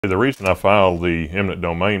The reason I filed the eminent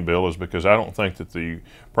domain bill is because I don't think that the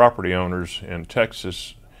property owners in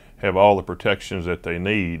Texas have all the protections that they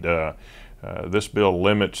need. This bill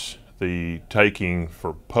limits the taking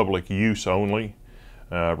for public use only,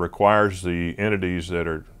 requires the entities that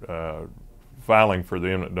are filing for the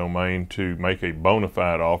eminent domain to make a bona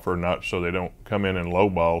fide offer, not so they don't come in and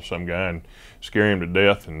lowball some guy and scare him to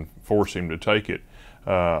death and force him to take it.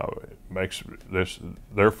 Makes this,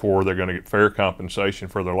 therefore they're going to get fair compensation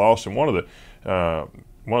for their loss. And one of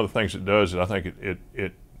the things it does is I think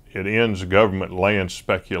it ends government land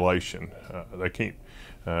speculation. They can't,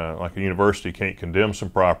 like a university can't condemn some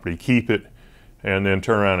property, keep it, and then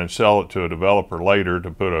turn around and sell it to a developer later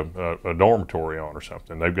to put a dormitory on or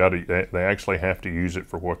something. They actually have to use it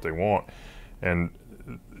for what they want. And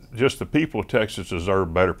just the people of Texas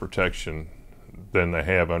deserve better protection than they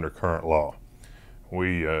have under current law.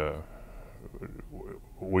 I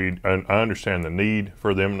understand the need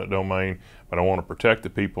for the eminent domain, but I want to protect the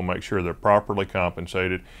people, make sure they're properly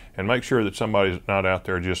compensated, and make sure that somebody's not out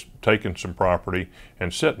there just taking some property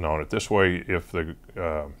and sitting on it. This way, if the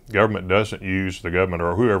government doesn't use, the government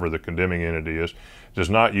or whoever the condemning entity is, does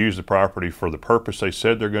not use the property for the purpose they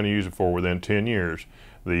said they're going to use it for within 10 years,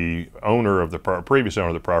 the owner of the previous owner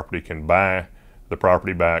of the property can buy the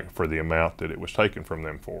property back for the amount that it was taken from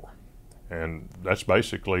them for. And that's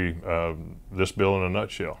basically this bill in a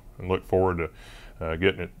nutshell. And look forward to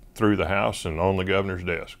getting it through the House and on the governor's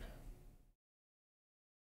desk.